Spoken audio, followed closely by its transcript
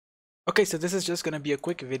Okay, so this is just going to be a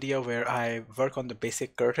quick video where I work on the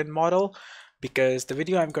basic curtain model because the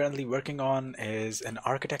video I'm currently working on is an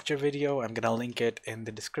architecture video. I'm going to link it in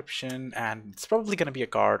the description and it's probably going to be a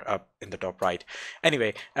card up in the top right.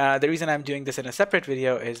 Anyway, the reason I'm doing this in a separate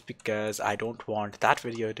video is because I don't want that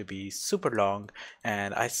video to be super long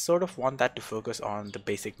and I sort of want that to focus on the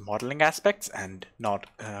basic modeling aspects and not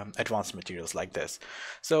advanced materials like this.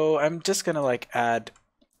 So I'm just going to add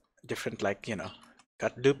different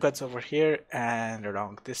got loop cuts over here and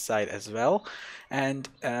along this side as well. And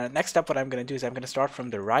next up, what I'm going to do is I'm going to start from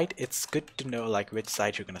the right. It's good to know which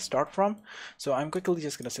side you're going to start from. So I'm quickly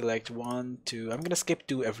just going to select 1, 2. I'm going to skip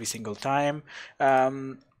 2 every single time.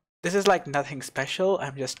 This is nothing special.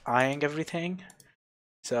 I'm just eyeing everything.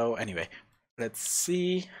 So anyway, let's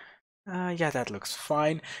see. Yeah, that looks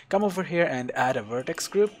fine. Come over here and add a vertex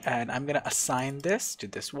group, and I'm going to assign this to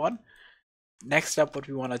this one. Next up, what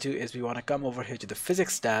we want to do is we want to come over here to the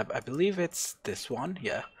physics tab. I believe it's this one.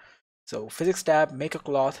 Yeah. So physics tab, make a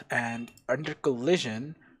cloth, and under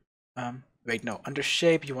collision, under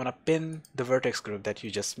shape, you want to pin the vertex group that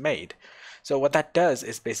you just made. So what that does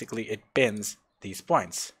is basically it pins these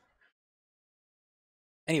points.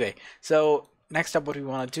 Anyway, so next up, what we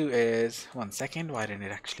want to do is, one second, why didn't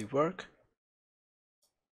it actually work?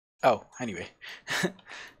 Oh, anyway,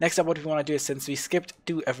 next up what we want to do is, since we skipped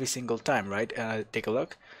 2 every single time, right? Take a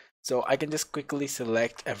look. So I can just quickly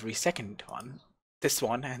select every second one, this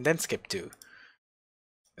one, and then skip 2.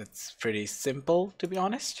 It's pretty simple, to be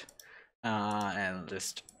honest. And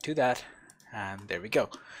just do that, and there we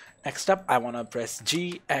go. Next up, I want to press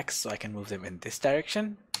G, X, so I can move them in this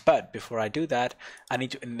direction. But before I do that, I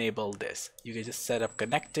need to enable this. You can just set up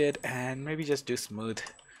connected and maybe just do smooth.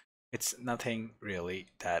 It's nothing really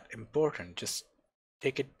that important. Just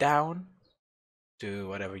take it down to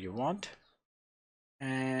whatever you want.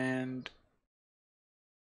 And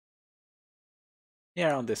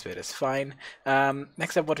yeah, around this way is fine.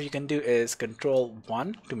 Next up, what you can do is Control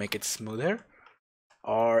 1 to make it smoother.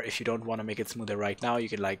 Or if you don't want to make it smoother right now, you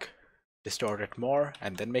can distort it more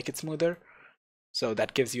and then make it smoother. So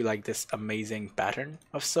that gives you this amazing pattern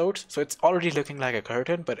of sorts. So it's already looking like a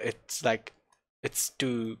curtain, but it's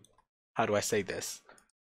too, how do I say this?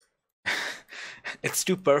 It's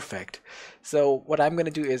too perfect. So what I'm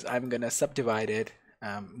gonna do is I'm gonna subdivide it,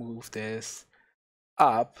 move this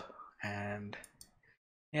up, and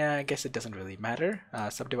yeah, I guess it doesn't really matter.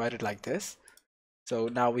 Subdivide it like this. So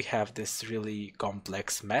now we have this really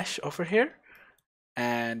complex mesh over here.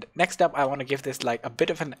 And next up, I want to give this a bit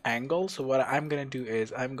of an angle. So what I'm going to do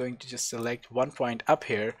is I'm going to just select one point up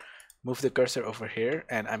here, move the cursor over here,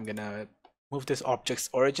 and I'm going to move this object's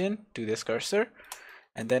origin to this cursor.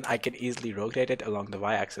 And then I can easily rotate it along the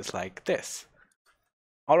y-axis like this.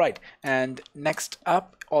 All right, and next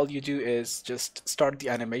up, all you do is just start the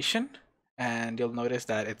animation, and you'll notice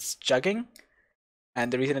that it's chugging. And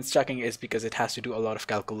the reason it's chugging is because it has to do a lot of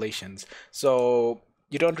calculations. So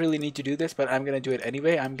you don't really need to do this, but I'm gonna do it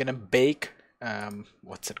anyway. I'm gonna bake,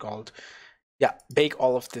 what's it called? Yeah, bake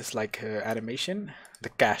all of this animation, the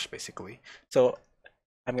cache basically. So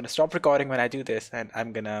I'm gonna stop recording when I do this, and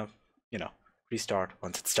I'm gonna, restart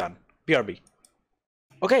once it's done. BRB.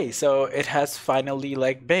 Okay, so it has finally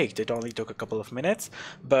baked. It only took a couple of minutes,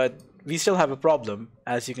 but we still have a problem,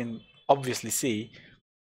 as you can obviously see.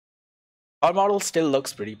 Our model still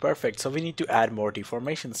looks pretty perfect, so we need to add more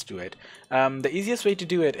deformations to it. The easiest way to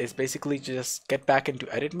do it is basically just get back into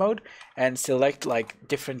edit mode and select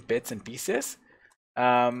different bits and pieces.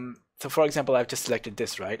 So for example, I've just selected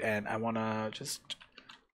this, right? And I want to just,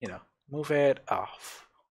 move it off.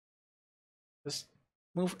 Just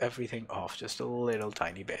move everything off just a little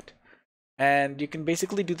tiny bit. And you can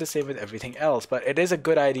basically do the same with everything else, but it is a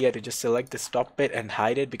good idea to just select the stop bit and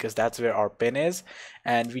hide it because that's where our pin is,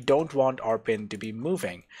 and we don't want our pin to be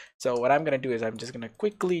moving. So what I'm going to do is I'm just going to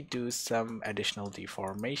quickly do some additional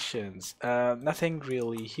deformations. Nothing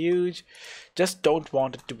really huge, just don't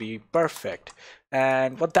want it to be perfect.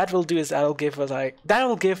 And what that will do is that'll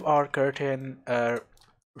give our curtain a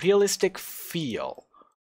realistic feel.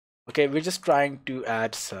 Okay, we're just trying to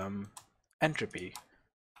add some entropy,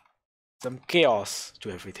 some chaos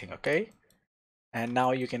to everything, okay? And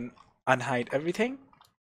now you can unhide everything.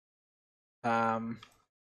 All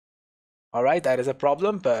right, that is a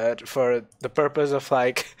problem, but for the purpose of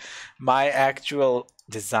my actual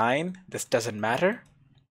design, this doesn't matter.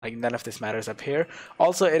 None of this matters up here.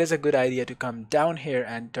 Also, it is a good idea to come down here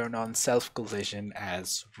and turn on self collision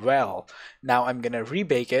as well. Now I'm gonna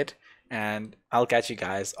rebake it, and I'll catch you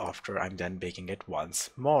guys after I'm done baking it once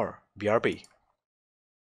more. BRB.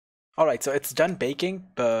 Alright, so it's done baking,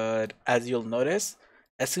 but as you'll notice,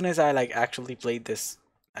 as soon as I actually played this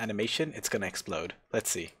animation, it's gonna explode. Let's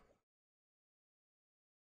see.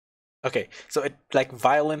 Okay, so it like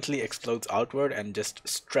violently explodes outward and just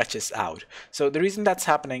stretches out. So the reason that's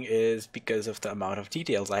happening is because of the amount of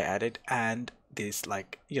details I added and these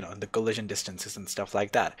like, the collision distances and stuff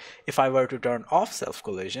like that. If I were to turn off self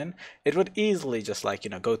collision, it would easily just like,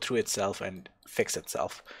 go through itself and fix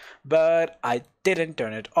itself. But I didn't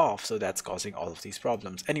turn it off, so that's causing all of these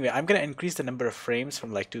problems. Anyway, I'm gonna increase the number of frames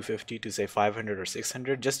from like 250 to say 500 or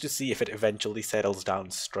 600 just to see if it eventually settles down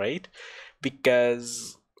straight,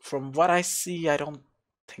 because from what I see, I don't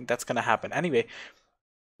think that's gonna happen. Anyway,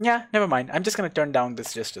 yeah, never mind. I'm just gonna turn down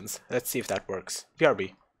this distance. Let's see if that works.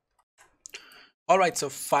 BRB. Alright, so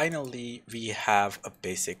finally we have a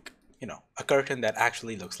basic, a curtain that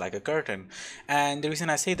actually looks like a curtain. And the reason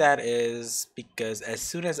I say that is because as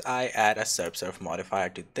soon as I add a subsurf modifier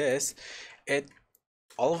to this, it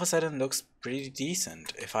all of a sudden looks pretty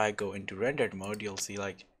decent. If I go into rendered mode, you'll see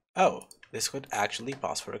like, oh, this could actually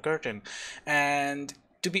pass for a curtain. And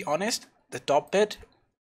to be honest, the top bit,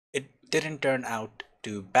 it didn't turn out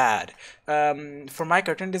too bad. For my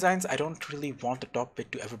curtain designs, I don't really want the top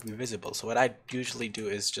bit to ever be visible. So what I usually do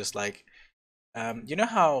is just like, you know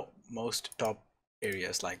how most top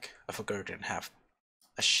areas like of a curtain have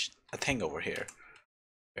a thing over here,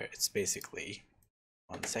 where it's basically,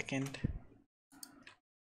 1 second,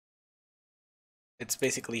 it's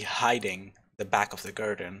basically hiding the back of the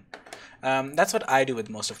curtain. That's what I do with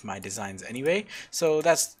most of my designs anyway, so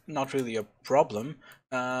that's not really a problem.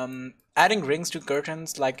 Adding rings to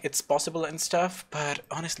curtains, like, it's possible and stuff, but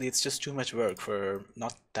honestly it's just too much work for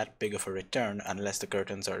not that big of a return unless the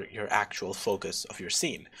curtains are your actual focus of your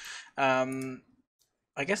scene.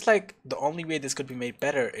 I guess like the only way this could be made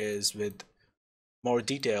better is with more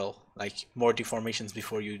detail, like more deformations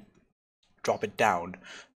before you drop it down.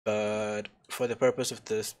 But for the purpose of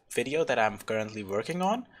this video that I'm currently working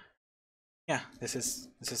on, yeah, this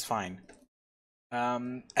is fine.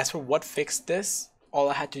 As for what fixed this, all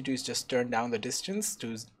I had to do is just turn down the distance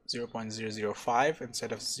to 0.005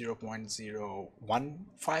 instead of 0.015,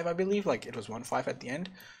 I believe. Like, it was 15 at the end,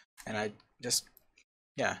 and I just,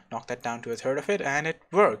 yeah, knocked that down to a third of it, and it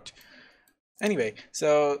worked. Anyway,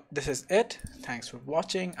 so this is it. Thanks for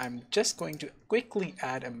watching. I'm just going to quickly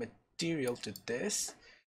add a material to this,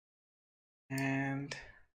 and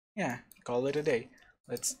yeah, call it a day.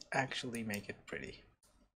 Let's actually make it pretty.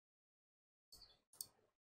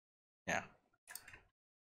 Yeah.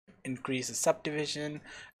 Increase the subdivision.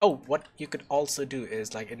 Oh, what you could also do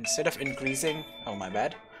is, like, instead of increasing, oh my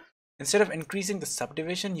bad, instead of increasing the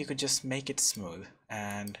subdivision, you could just make it smooth,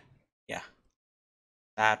 and yeah,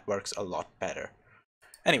 that works a lot better.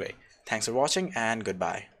 Anyway, thanks for watching and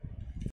goodbye.